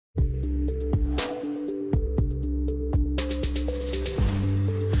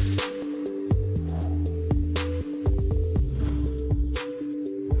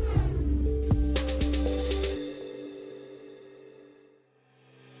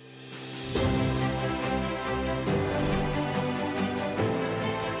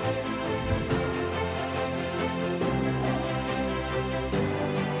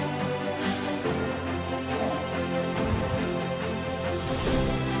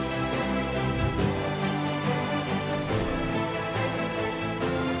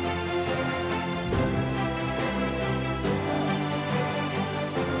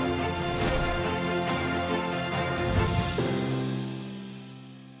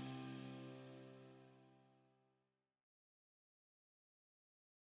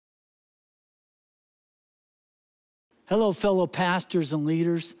Hello, fellow pastors and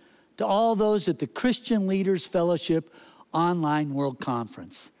leaders, to all those at the Christian Leaders Fellowship Online World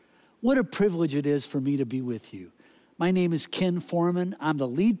Conference. What a privilege it is for me to be with you. My name is Ken Foreman. I'm the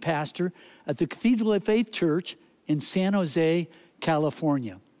lead pastor at the Cathedral of Faith Church in San Jose,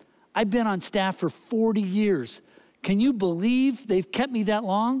 California. I've been on staff for 40 years. Can you believe they've kept me that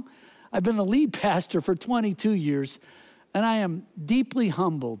long? I've been the lead pastor for 22 years, and I am deeply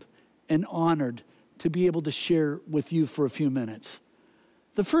humbled and honored to be able to share with you for a few minutes.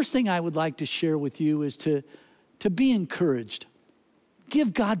 The first thing I would like to share with you is to be encouraged.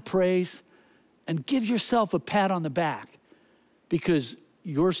 Give God praise and give yourself a pat on the back because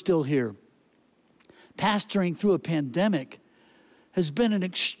you're still here. Pastoring through a pandemic has been an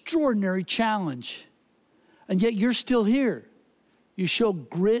extraordinary challenge, and yet you're still here. You show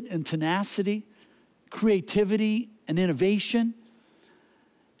grit and tenacity, creativity and innovation,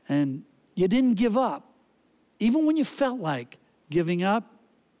 and you didn't give up, even when you felt like giving up.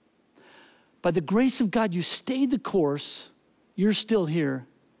 By the grace of God, you stayed the course. You're still here,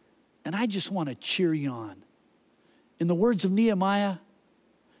 and I just want to cheer you on. In the words of Nehemiah,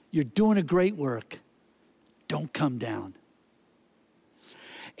 you're doing a great work. Don't come down.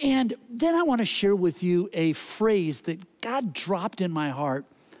 And then I want to share with you a phrase that God dropped in my heart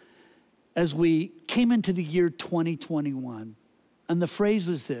as we came into the year 2021. And the phrase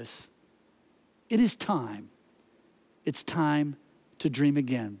was this: it is time. It's time to dream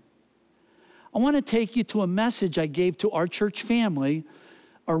again. I want to take you to a message I gave to our church family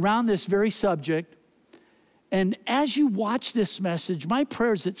around this very subject. And as you watch this message, my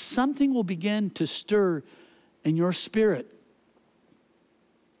prayer is that something will begin to stir in your spirit.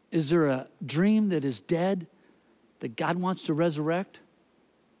 Is there a dream that is dead that God wants to resurrect?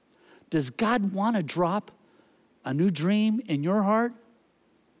 Does God want to drop a new dream in your heart?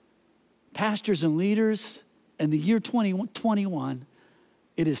 Pastors and leaders, in the year 2021,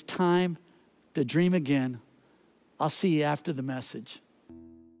 it is time to dream again. I'll see you after the message.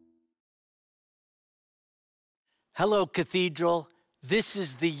 Hello, Cathedral. This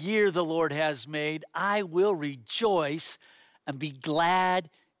is the year the Lord has made. I will rejoice and be glad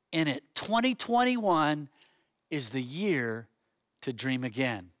in it. 2021 is the year to dream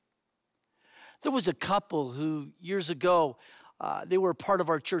again. There was a couple who years ago, they were part of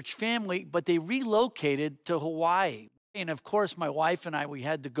our church family, but they relocated to Hawaii. And of course, my wife and I, we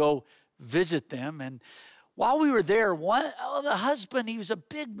had to go visit them. And while we were there, the husband, he was a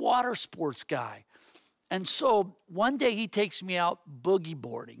big water sports guy. And so one day he takes me out boogie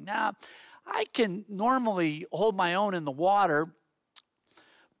boarding. Now, I can normally hold my own in the water,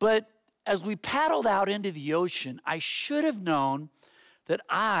 but as we paddled out into the ocean, I should have known that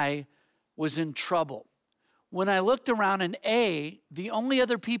I was in trouble. When I looked around, and A, the only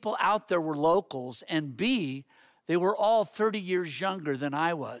other people out there were locals, and B, they were all 30 years younger than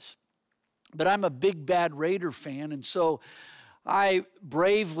I was. But I'm a big bad Raider fan, and so I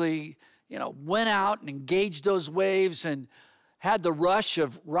bravely, went out and engaged those waves and had the rush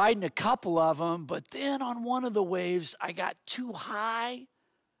of riding a couple of them. But then on one of the waves, I got too high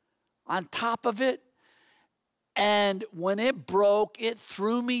on top of it. And when it broke, it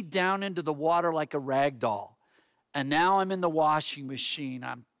threw me down into the water like a rag doll. And now I'm in the washing machine.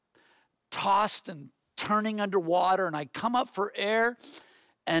 I'm tossed and turning underwater, and I come up for air,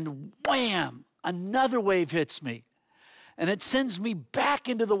 and wham, another wave hits me. And it sends me back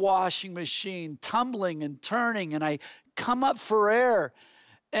into the washing machine, tumbling and turning, and I come up for air,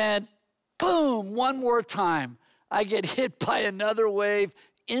 and boom, one more time, I get hit by another wave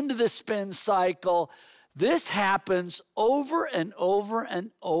into the spin cycle. This happens over and over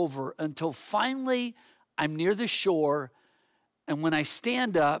and over until finally I'm near the shore, and when I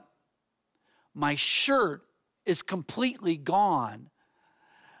stand up, my shirt is completely gone.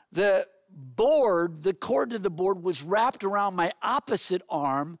 The cord to the board was wrapped around my opposite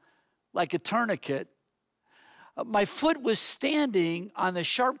arm like a tourniquet. My foot was standing on the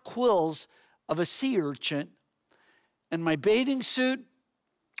sharp quills of a sea urchin, and my bathing suit,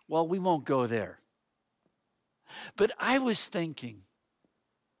 well, we won't go there. But I was thinking,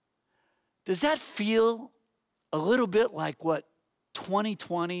 does that feel a little bit like what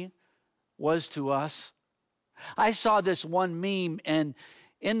 2020 was to us? I saw this one meme, and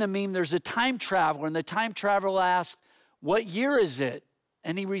in the meme, there's a time traveler, and the time traveler asks, what year is it?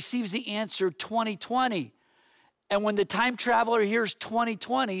 And he receives the answer, 2020. And when the time traveler hears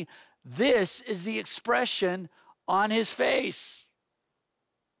 2020, this is the expression on his face.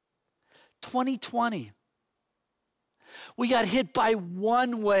 2020. We got hit by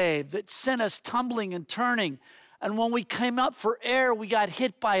one wave that sent us tumbling and turning. And when we came up for air, we got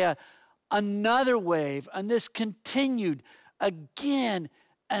hit by another wave, and this continued again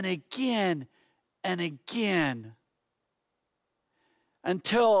and again and again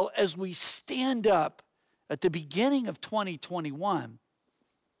until, as we stand up at the beginning of 2021,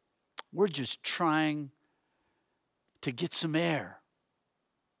 we're just trying to get some air.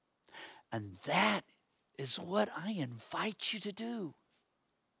 And that is what I invite you to do.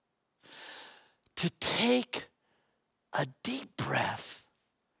 To take a deep breath.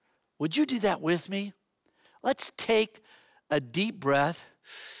 Would you do that with me? Let's take a deep breath.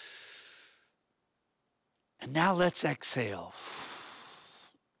 And now let's exhale.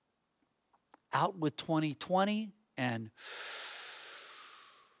 Out with 2020 and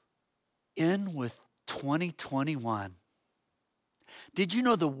in with 2021. Did you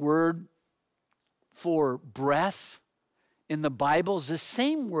know the word for breath in the Bible is the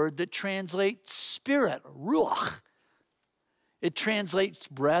same word that translates spirit, ruach? It translates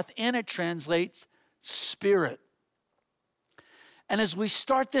breath and it translates spirit. And as we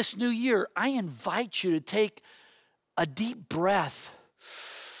start this new year, I invite you to take a deep breath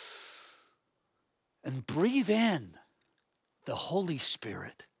and breathe in the Holy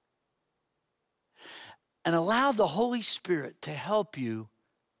Spirit. And allow the Holy Spirit to help you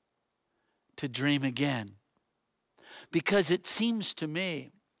to dream again. Because it seems to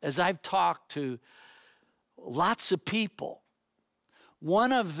me, as I've talked to lots of people,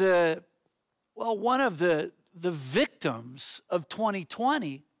 one of the victims of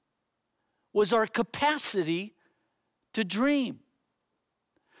 2020 was our capacity to dream.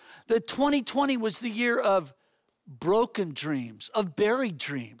 That 2020 was the year of broken dreams, of buried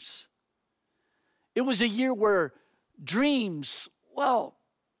dreams. It was a year where dreams,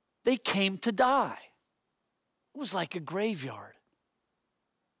 they came to die. It was like a graveyard.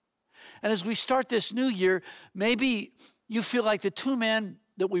 And as we start this new year, maybe you feel like the two men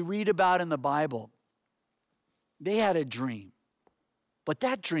that we read about in the Bible, they had a dream, but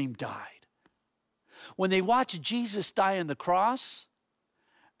that dream died. When they watched Jesus die on the cross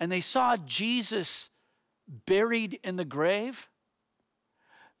and they saw Jesus buried in the grave,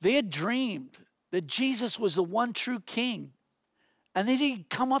 they had dreamed that Jesus was the one true king, and that he'd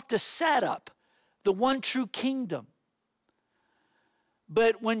come up to set up the one true kingdom.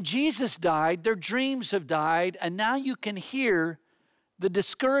 But when Jesus died, their dreams have died, and now you can hear the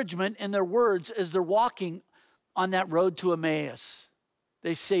discouragement in their words as they're walking on that road to Emmaus.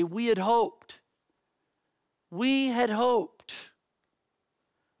 They say, we had hoped. We had hoped.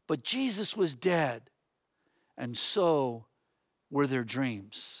 But Jesus was dead, and so were their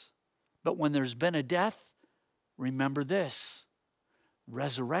dreams. But when there's been a death, remember this: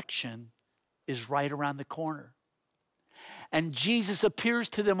 resurrection is right around the corner. And Jesus appears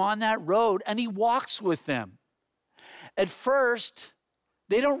to them on that road, and he walks with them. At first,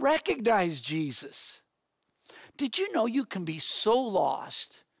 they don't recognize Jesus. Did you know you can be so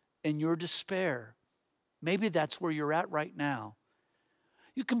lost in your despair? Maybe that's where you're at right now.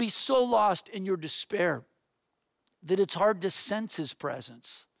 You can be so lost in your despair that it's hard to sense his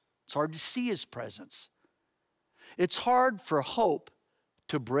presence. It's hard to see his presence. It's hard for hope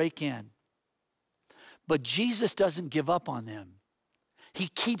to break in. But Jesus doesn't give up on them. He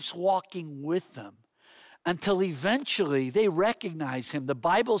keeps walking with them until eventually they recognize him. The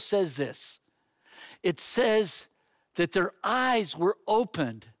Bible says this. It says that their eyes were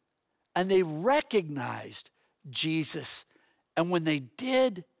opened and they recognized Jesus. And when they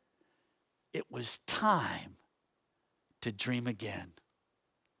did, it was time to dream again.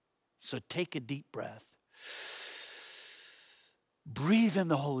 So take a deep breath. Breathe in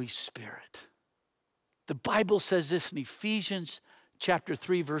the Holy Spirit. The Bible says this in Ephesians chapter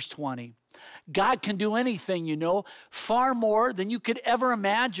 3, verse 20. God can do anything, far more than you could ever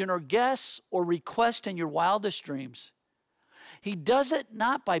imagine or guess or request in your wildest dreams. He does it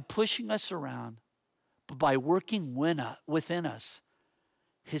not by pushing us around, but by working within us,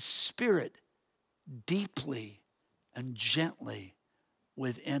 his Spirit deeply and gently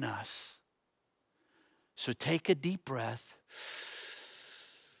within us. So take a deep breath.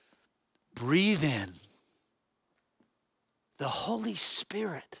 Breathe in the Holy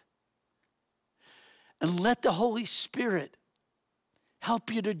Spirit. And let the Holy Spirit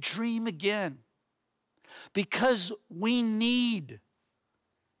help you to dream again. Because we need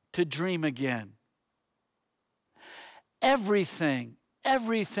to dream again. Everything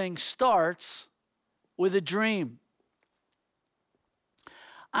starts with a dream.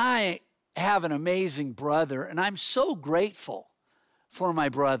 I have an amazing brother, and I'm so grateful for my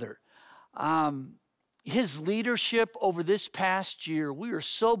brother. His leadership over this past year, we are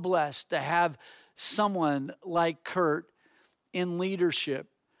so blessed to have someone like Kurt in leadership.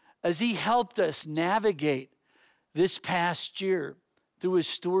 as he helped us navigate this past year through his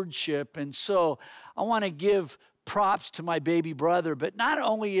stewardship. And so I want to give props to my baby brother, but not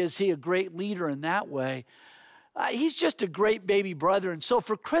only is he a great leader in that way, he's just a great baby brother. And so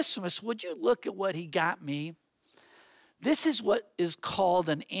for Christmas, would you look at what he got me? This is what is called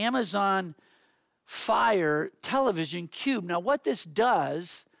an Amazon Fire television cube. Now, what this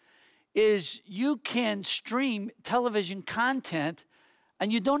does is you can stream television content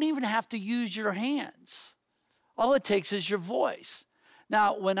and you don't even have to use your hands. All it takes is your voice.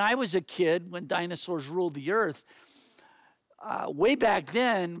 Now, when I was a kid, when dinosaurs ruled the earth, way back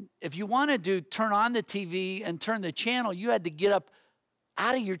then, if you wanted to turn on the TV and turn the channel, you had to get up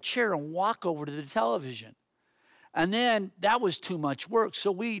out of your chair and walk over to the television. And then that was too much work,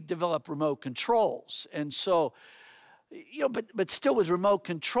 so we developed remote controls. And so, but still with remote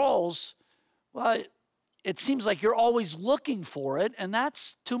controls, well, it seems like you're always looking for it, and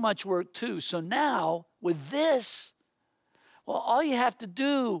that's too much work too. So now, with this, well, all you have to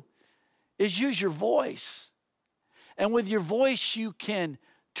do is use your voice. And with your voice, you can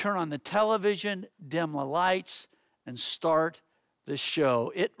turn on the television, dim the lights, and start the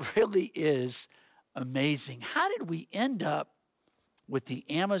show. It really is amazing. How did we end up with the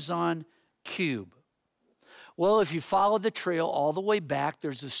Amazon Cube? Well, if you follow the trail all the way back,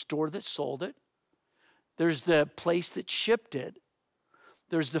 there's a store that sold it. There's the place that shipped it.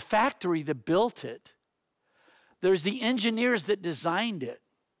 There's the factory that built it. There's the engineers that designed it.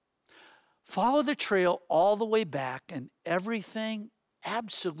 Follow the trail all the way back, and everything,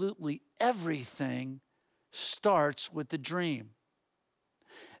 absolutely everything, starts with the dream.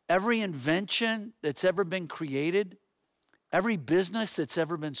 Every invention that's ever been created, every business that's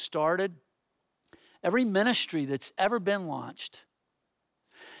ever been started, every ministry that's ever been launched,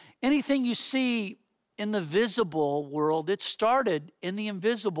 anything you see in the visible world, it started in the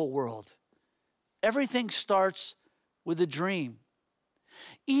invisible world. Everything starts with a dream.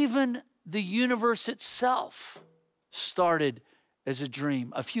 Even the universe itself started as a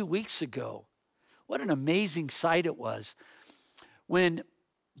dream. A few weeks ago, what an amazing sight it was when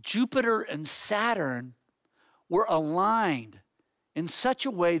Jupiter and Saturn were aligned in such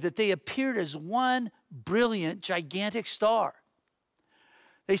a way that they appeared as one brilliant, gigantic star.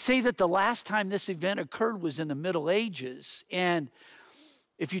 They say that the last time this event occurred was in the Middle Ages, and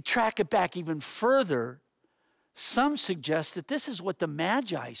if you track it back even further, some suggest that this is what the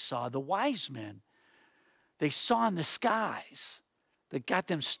Magi saw, the wise men. They saw in the skies that got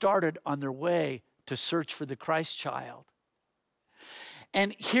them started on their way to search for the Christ child.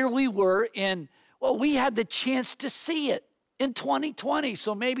 And here we were we had the chance to see it in 2020.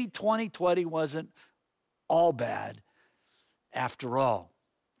 So maybe 2020 wasn't all bad after all.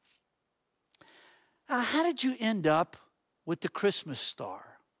 How did you end up with the Christmas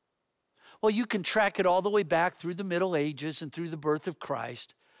star? Well, you can track it all the way back through the Middle Ages and through the birth of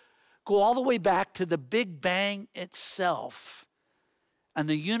Christ. Go all the way back to the Big Bang itself. And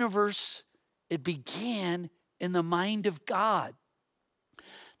the universe, it began in the mind of God.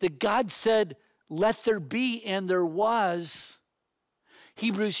 That God said, let there be, and there was.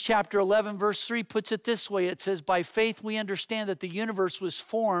 Hebrews chapter 11, verse 3 puts it this way. It says, by faith we understand that the universe was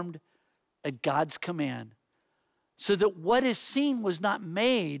formed at God's command, so that what is seen was not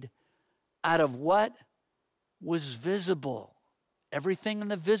made out of what was visible. Everything in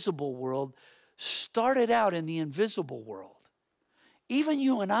the visible world started out in the invisible world. Even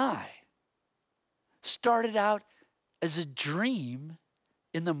you and I started out as a dream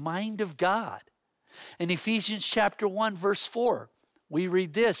in the mind of God. In Ephesians chapter 1, verse 4, we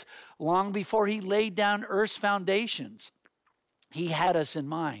read this: long before he laid down earth's foundations, he had us in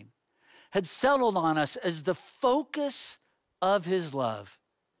mind, had settled on us as the focus of his love,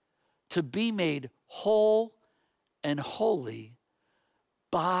 to be made whole and holy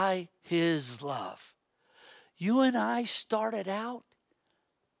by his love. You and I started out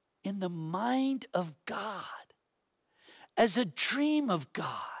in the mind of God, as a dream of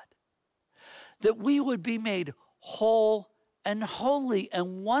God, that we would be made whole and holy.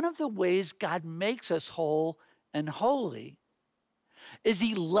 And one of the ways God makes us whole and holy is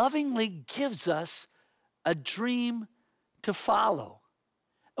he lovingly gives us a dream to follow.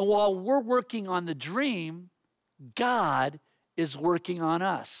 And while we're working on the dream, God is working on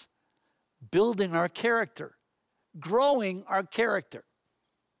us, building our character, growing our character.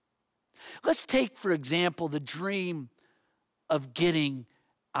 Let's take, for example, the dream of getting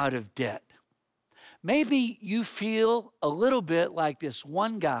out of debt. Maybe you feel a little bit like this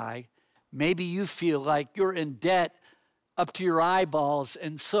one guy. Maybe you feel like you're in debt up to your eyeballs,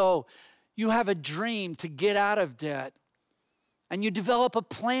 and so you have a dream to get out of debt. and you develop a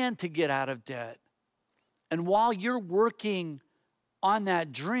plan to get out of debt. And while you're working on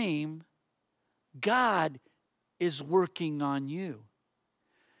that dream, God is working on you.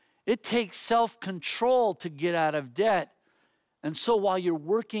 It takes self-control to get out of debt. And so while you're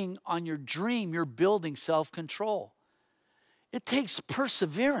working on your dream, you're building self-control. It takes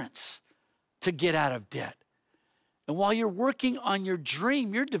perseverance to get out of debt. And while you're working on your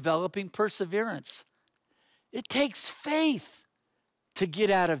dream, you're developing perseverance. It takes faith to get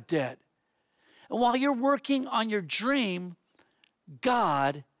out of debt. And while you're working on your dream,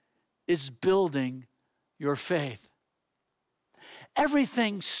 God is building your faith.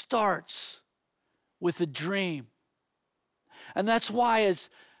 Everything starts with a dream. And that's why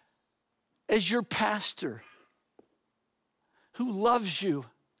as your pastor who loves you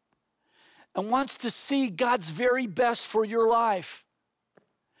and wants to see God's very best for your life,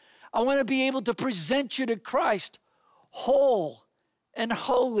 I want to be able to present you to Christ whole and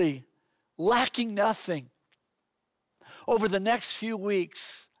holy, lacking nothing. Over the next few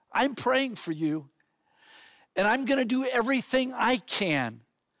weeks, I'm praying for you, and I'm going to do everything I can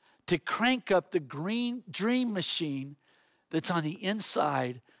to crank up the green dream machine that's on the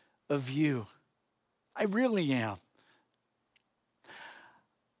inside of you. I really am.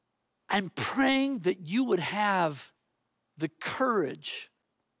 I'm praying that you would have the courage,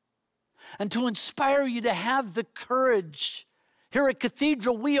 and to inspire you to have the courage. Here at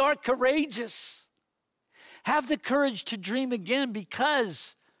Cathedral, we are courageous. Have the courage to dream again,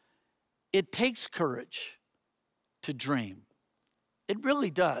 because it takes courage to dream. It really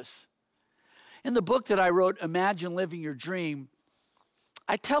does. In the book that I wrote, Imagine Living Your Dream,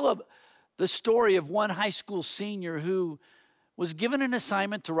 I tell the story of one high school senior who was given an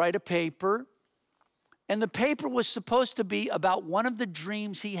assignment to write a paper, and the paper was supposed to be about one of the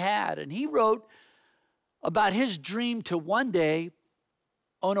dreams he had. And he wrote about his dream to one day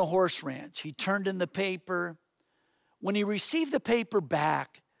own a horse ranch. He turned in the paper. When he received the paper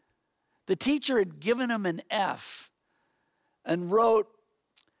back, the teacher had given him an F and wrote,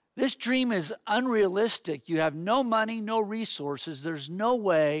 "This dream is unrealistic. You have no money, no resources. There's no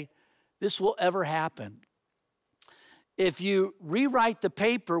way this will ever happen. If you rewrite the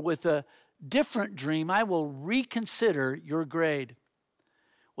paper with a different dream, I will reconsider your grade."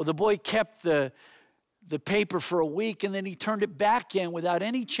 Well, the boy kept the paper for a week, and then he turned it back in without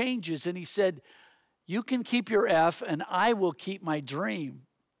any changes, and he said, "You can keep your F, and I will keep my dream."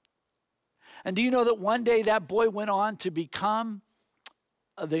 And do you know that one day that boy went on to become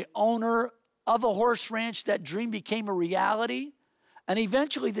the owner of a horse ranch? That dream became a reality, and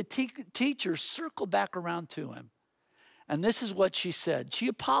eventually the teacher circled back around to him. And this is what she said. She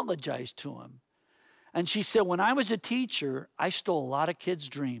apologized to him. And she said, "When I was a teacher, I stole a lot of kids'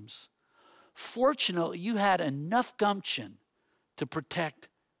 dreams. Fortunately, you had enough gumption to protect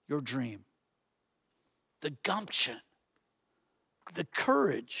your dream." The gumption, the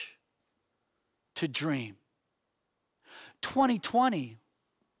courage to dream. 2020,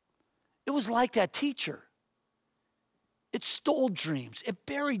 it was like that teacher. It stole dreams, it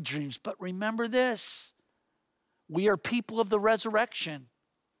buried dreams. But remember this, we are people of the resurrection.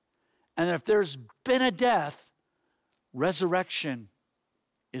 And if there's been a death, resurrection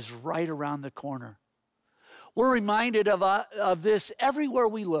is right around the corner. We're reminded of this everywhere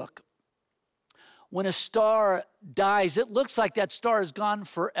we look. When a star dies, it looks like that star is gone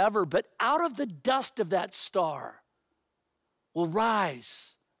forever, but out of the dust of that star will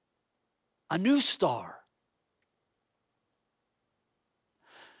rise a new star.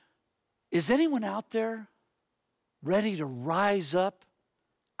 Is anyone out there ready to rise up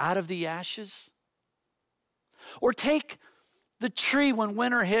out of the ashes? Or take the tree when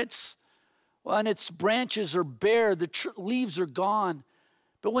winter hits, and its branches are bare, the leaves are gone.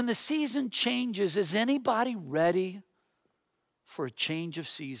 But when the season changes, is anybody ready for a change of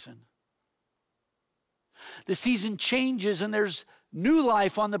season? The season changes and there's new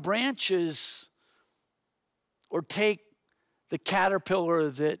life on the branches. Or take the caterpillar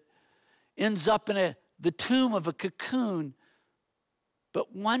that ends up in the tomb of a cocoon,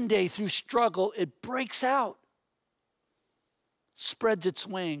 but one day through struggle, it breaks out, spreads its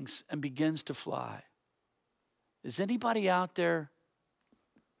wings, and begins to fly. Is anybody out there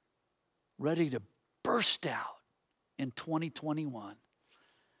ready to burst out in 2021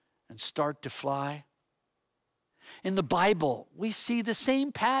 and start to fly? In the Bible, we see the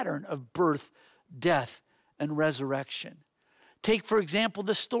same pattern of birth, death, and resurrection. Take, for example,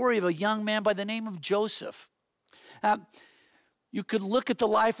 the story of a young man by the name of Joseph. You could look at the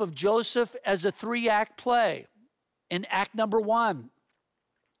life of Joseph as a 3-act play. In act number 1,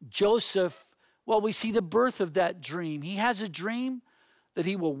 Joseph Well, we see the birth of that dream. He has a dream that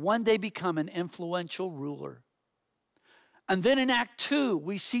he will one day become an influential ruler. And then in Act 2,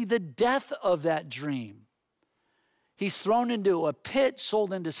 we see the death of that dream. He's thrown into a pit,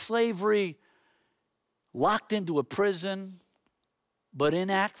 sold into slavery, locked into a prison. But in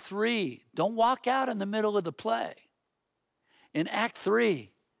Act 3, don't walk out in the middle of the play. In Act 3,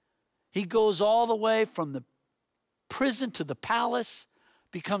 he goes all the way from the prison to the palace,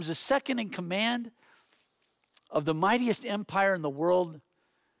 becomes a second in command of the mightiest empire in the world.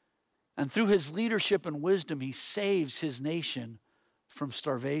 And through his leadership and wisdom, he saves his nation from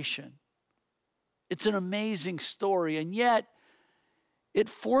starvation. It's an amazing story, and yet it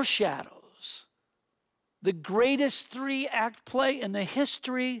foreshadows the greatest 3-act play in the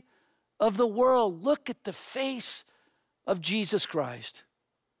history of the world. Look at the face of Jesus Christ.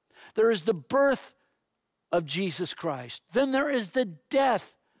 There is the birth of Jesus Christ. Then there is the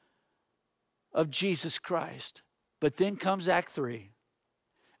death of Jesus Christ. But then comes Act 3,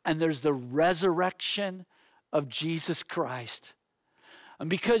 and there's the resurrection of Jesus Christ. And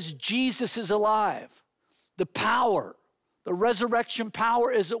because Jesus is alive, the power, the resurrection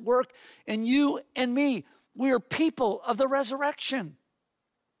power is at work in you and me. We are people of the resurrection.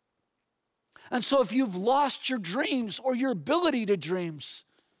 And so if you've lost your dreams or your ability to dreams,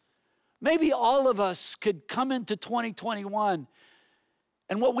 maybe all of us could come into 2021,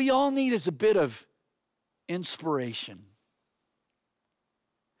 and what we all need is a bit of inspiration.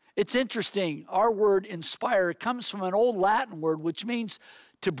 It's interesting, our word inspire comes from an old Latin word which means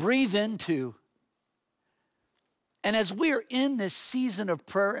to breathe into. And as we're in this season of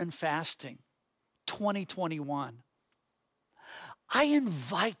prayer and fasting, 2021, I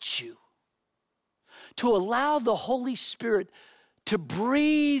invite you to allow the Holy Spirit to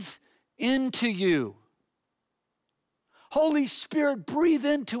breathe into you. Holy Spirit, breathe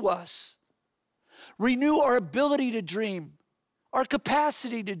into us. Renew our ability to dream, our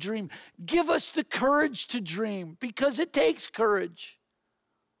capacity to dream. Give us the courage to dream, because it takes courage.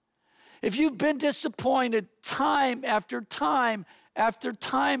 If you've been disappointed time after time after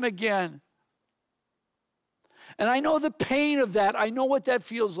time again, and I know the pain of that, I know what that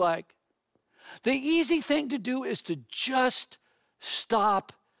feels like. The easy thing to do is to just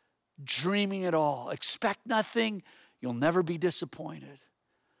stop dreaming at all. Expect nothing. You'll never be disappointed.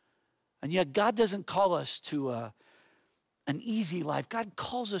 And yet God doesn't call us to an easy life. God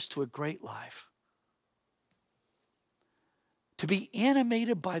calls us to a great life. To be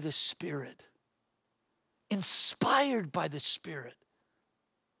animated by the Spirit, inspired by the Spirit.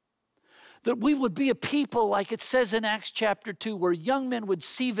 That we would be a people, like it says in Acts chapter 2, where young men would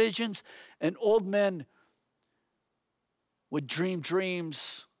see visions and old men would dream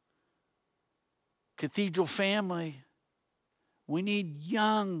dreams. Cathedral family, we need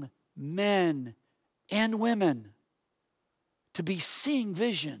young men and women to be seeing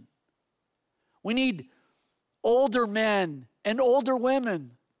vision. We need older men and older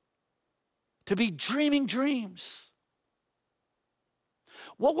women to be dreaming dreams.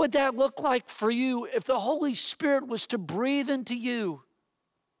 What would that look like for you if the Holy Spirit was to breathe into you?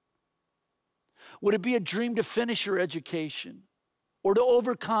 Would it be a dream to finish your education, or to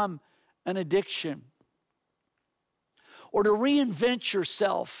overcome an addiction, or to reinvent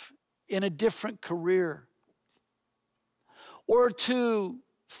yourself in a different career, or to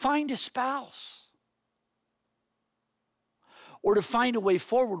find a spouse, or to find a way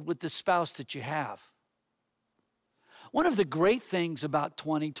forward with the spouse that you have? One of the great things about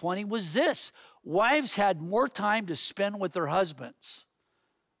 2020 was this: wives had more time to spend with their husbands.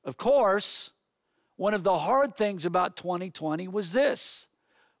 Of course, one of the hard things about 2020 was this: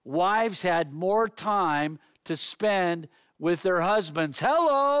 wives had more time to spend with their husbands.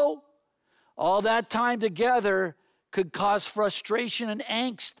 Hello! All that time together could cause frustration and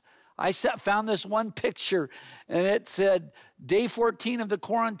angst. I found this one picture, and it said, day 14 of the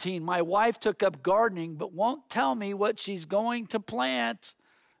quarantine, my wife took up gardening, but won't tell me what she's going to plant.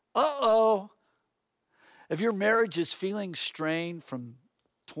 Uh-oh. If your marriage is feeling strained from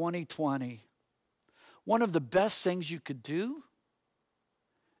 2020, one of the best things you could do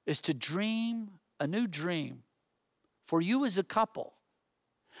is to dream a new dream for you as a couple.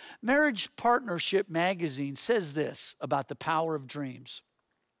 Marriage Partnership magazine says this about the power of dreams.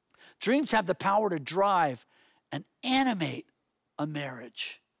 Dreams have the power to drive and animate a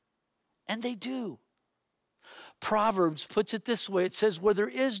marriage. And they do. Proverbs puts it this way. It says, where there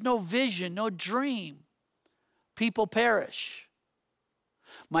is no vision, no dream, people perish.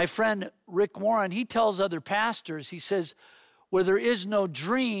 My friend Rick Warren, he tells other pastors, he says, where there is no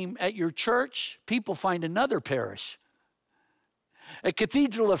dream at your church, people find another parish. At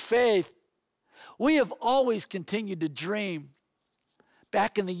Cathedral of Faith, We have always continued to dream.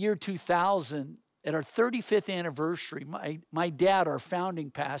 Back in the year 2000, at our 35th anniversary, my dad, our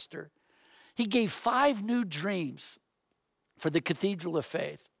founding pastor, he gave 5 new dreams for the Cathedral of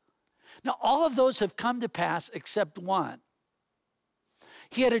Faith. Now, all of those have come to pass except one.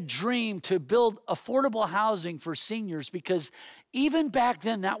 He had a dream to build affordable housing for seniors because even back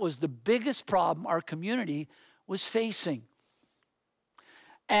then, that was the biggest problem our community was facing.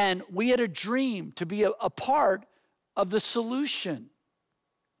 And we had a dream to be a part of the solution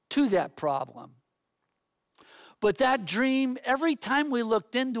to that problem. But that dream, every time we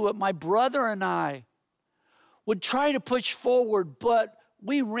looked into it, my brother and I would try to push forward, but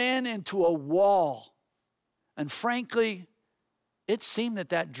we ran into a wall. And frankly, it seemed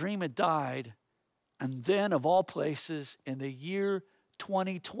that dream had died. And then, of all places, in the year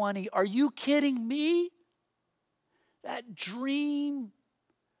 2020, are you kidding me? That dream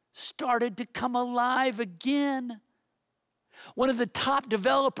started to come alive again. One of the top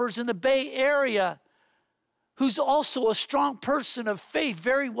developers in the Bay Area, who's also a strong person of faith,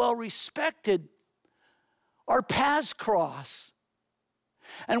 very well respected, our paths cross.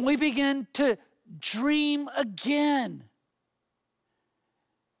 And we begin to dream again.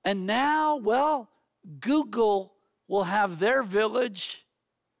 And now, well, Google will have their village,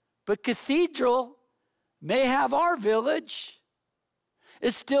 but Cathedral may have our village.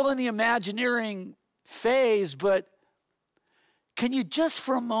 It's still in the Imagineering phase, but can you just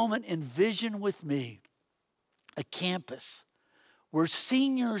for a moment envision with me a campus where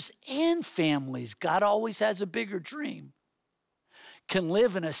seniors and families, God always has a bigger dream, can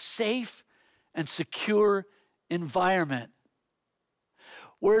live in a safe and secure environment,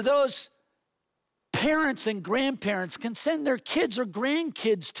 where those parents and grandparents can send their kids or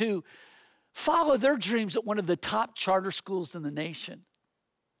grandkids to follow their dreams at one of the top charter schools in the nation,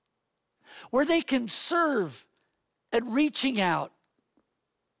 where they can serve at Reaching Out,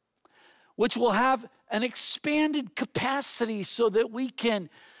 which will have an expanded capacity so that we can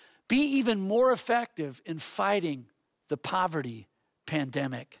be even more effective in fighting the poverty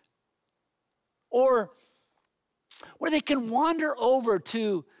pandemic. Or where they can wander over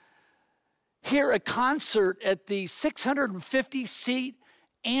to hear a concert at the 650-seat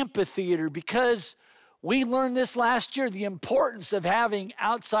amphitheater, because we learned this last year, the importance of having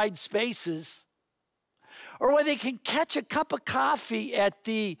outside spaces. Or where they can catch a cup of coffee at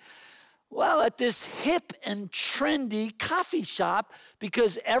this hip and trendy coffee shop,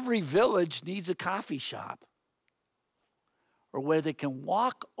 because every village needs a coffee shop. Or where they can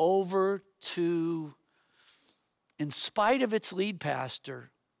walk over to, in spite of its lead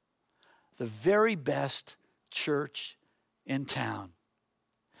pastor, the very best church in town.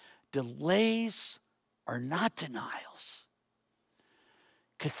 Delays are not denials.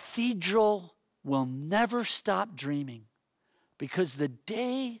 Cathedral will never stop dreaming, because the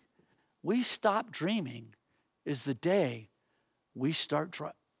day we stop dreaming is the day we start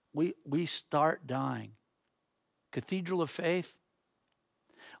dying. Cathedral of Faith,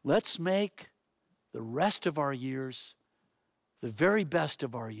 let's make the rest of our years the very best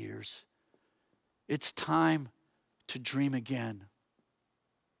of our years. It's time to dream again.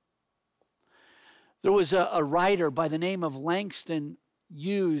 There was a writer by the name of Langston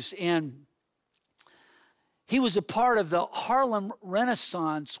Hughes, and he was a part of the Harlem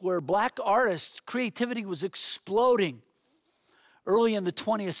Renaissance, where black artists' creativity was exploding early in the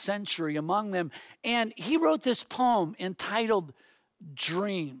 20th century among them. And he wrote this poem entitled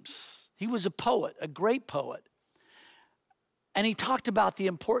Dreams. He was a poet, a great poet. And he talked about the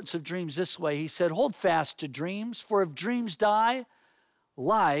importance of dreams this way. He said, "Hold fast to dreams, for if dreams die,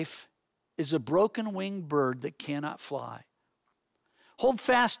 life is a broken-winged bird that cannot fly. Hold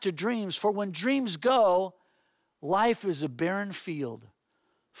fast to dreams, for when dreams go, life is a barren field,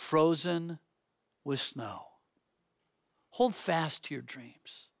 frozen with snow." Hold fast to your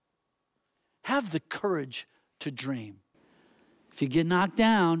dreams. Have the courage to dream. If you get knocked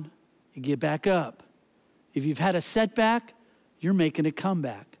down, you get back up. If you've had a setback, you're making a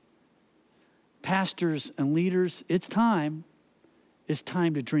comeback. Pastors and leaders, it's time. It's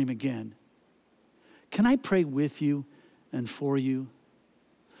time to dream again. Can I pray with you and for you?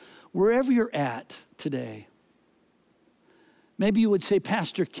 Wherever you're at today, maybe you would say,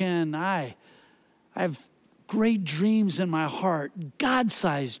 "Pastor Ken, I have great dreams in my heart,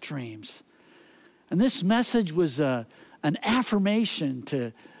 God-sized dreams." And this message was an affirmation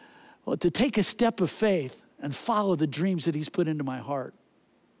to take a step of faith and follow the dreams that he's put into my heart.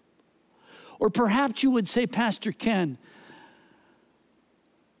 Or perhaps you would say, "Pastor Ken,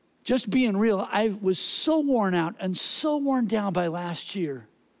 just being real, I was so worn out and so worn down by last year.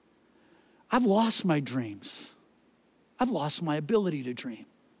 I've lost my dreams. I've lost my ability to dream.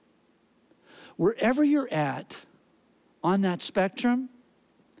 Wherever you're at on that spectrum,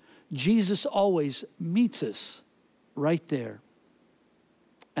 Jesus always meets us right there.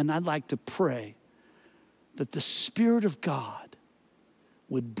 And I'd like to pray that the Spirit of God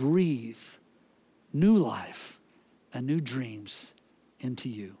would breathe new life and new dreams into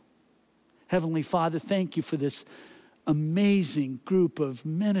you. Heavenly Father, thank you for this amazing group of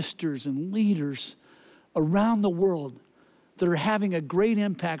ministers and leaders around the world that are having a great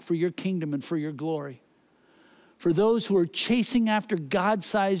impact for your kingdom and for your glory. For those who are chasing after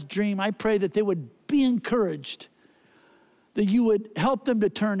God-sized dream, I pray that they would be encouraged, that you would help them to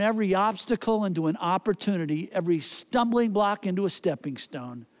turn every obstacle into an opportunity, every stumbling block into a stepping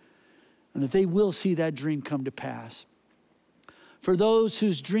stone, and that they will see that dream come to pass. For those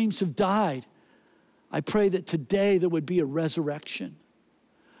whose dreams have died, I pray that today there would be a resurrection.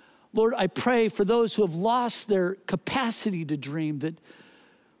 Lord, I pray for those who have lost their capacity to dream, that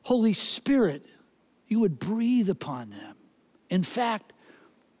Holy Spirit, you would breathe upon them. In fact,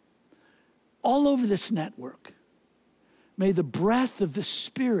 all over this network, may the breath of the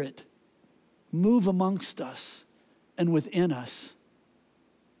Spirit move amongst us and within us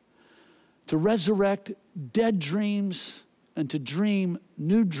to resurrect dead dreams and to dream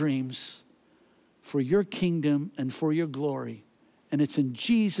new dreams for your kingdom and for your glory. And it's in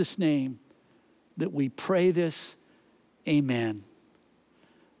Jesus' name that we pray this. Amen.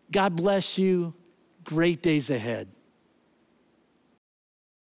 God bless you. Great days ahead.